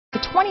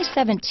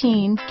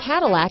2017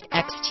 Cadillac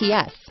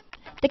XTS.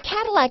 The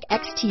Cadillac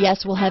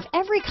XTS will have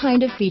every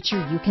kind of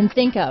feature you can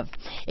think of.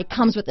 It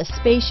comes with a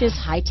spacious,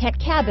 high-tech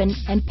cabin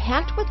and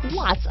packed with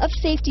lots of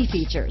safety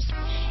features.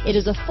 It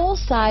is a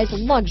full-size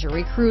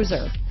luxury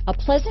cruiser, a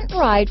pleasant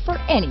ride for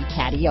any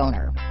Caddy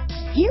owner.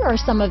 Here are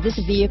some of this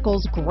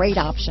vehicle's great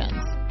options: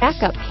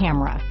 backup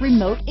camera,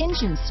 remote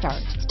engine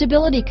start,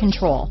 stability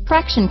control,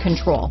 traction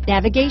control,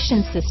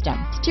 navigation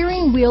system,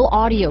 steering wheel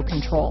audio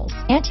controls,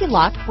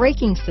 anti-lock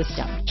braking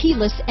system,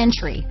 keyless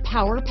entry,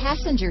 power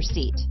passenger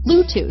seat,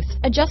 Bluetooth,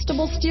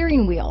 adjustable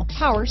steering wheel,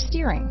 power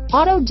steering,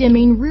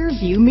 auto-dimming rear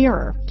view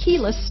mirror,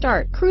 keyless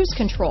start, cruise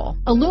control,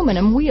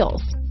 aluminum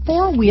wheels,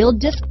 four-wheel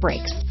disc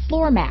brakes,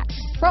 floor mats,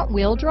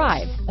 front-wheel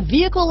drive. A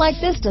vehicle like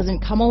this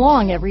doesn't come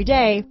along every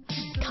day.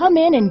 Come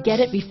in and get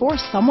it before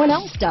someone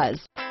else does.